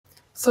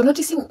So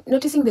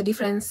noticing the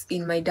difference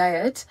in my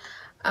diet,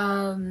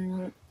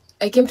 I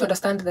came to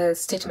understand the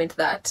statement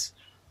that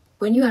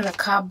when you are a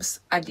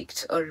carbs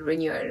addict, or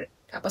when you are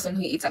a person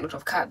who eats a lot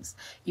of carbs,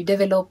 you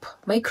develop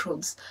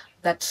microbes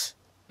that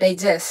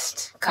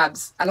digest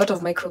carbs, a lot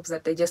of microbes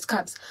that digest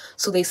carbs.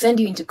 So they send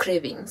you into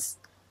cravings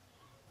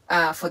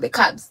for the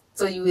carbs.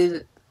 So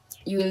you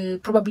will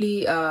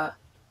probably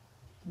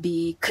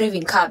be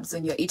craving carbs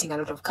when you're eating a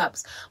lot of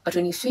carbs. But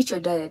when you switch your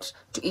diet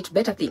to eat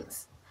better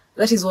things,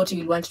 that is what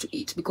you will want to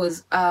eat.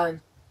 Because I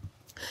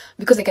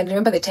can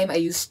remember the time I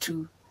used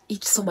to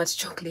eat so much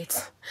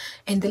chocolate,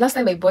 and the last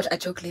time I bought a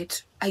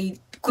chocolate, I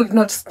could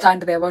not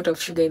stand the amount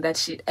of sugar in that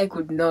shit. I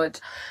could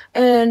not.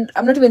 And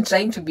I'm not even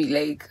trying to be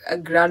like a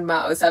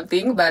grandma or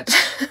something, but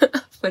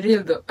for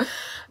real though,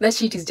 that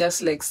shit is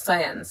just like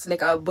science.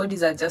 Like, our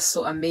bodies are just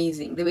so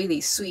amazing, the way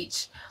they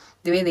switch,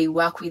 the way they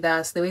work with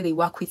us, the way they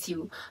work with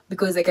you.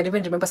 Because I can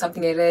even remember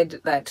something I read,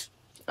 that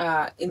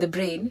in the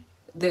brain,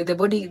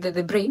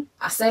 the brain,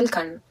 a cell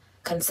can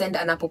send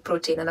an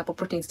apoprotein. An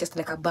apoprotein is just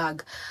like a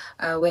bag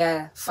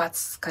where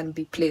fats can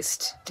be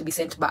placed to be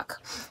sent back.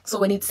 So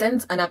when it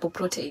sends an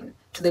apoprotein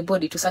to the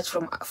body to search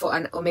for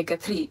an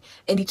omega-3,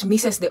 and it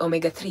misses the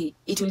omega-3,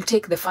 it will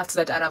take the fats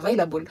that are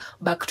available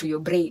back to your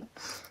brain.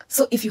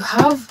 So if you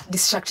have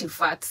destructive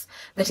fats,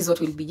 that is what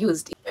will be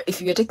used.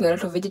 If you're taking a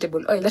lot of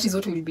vegetable oil, that is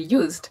what will be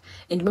used.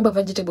 And remember,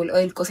 vegetable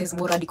oil causes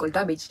more radical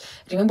damage.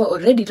 Remember,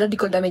 already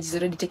radical damage is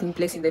already taking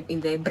place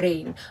in the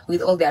brain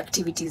with all the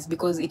activities,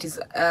 because it is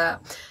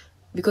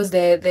because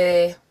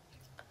the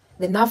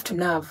nerve to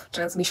nerve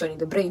transmission in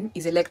the brain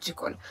is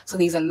electrical. So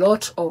there's a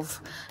lot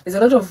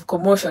of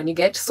commotion, you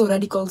get. So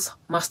radicals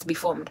must be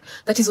formed.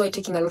 That is why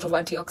taking a lot of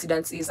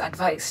antioxidants is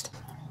advised.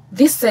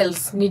 These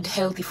cells need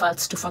healthy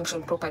fats to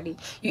function properly.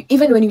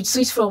 Even when you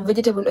switch from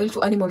vegetable oil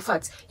to animal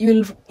fats, you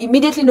will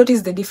immediately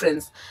notice the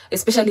difference,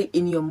 especially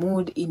in your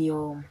mood, in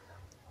your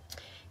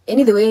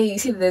the way you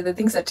see the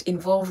things that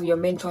involve your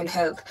mental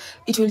health.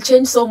 It will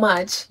change so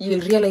much. You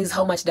will realize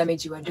how much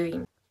damage you are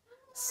doing.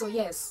 So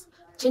yes,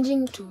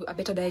 changing to a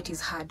better diet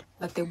is hard,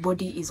 but the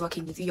body is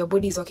working with you. Your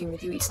body is working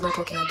with you. It's not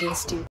working against you.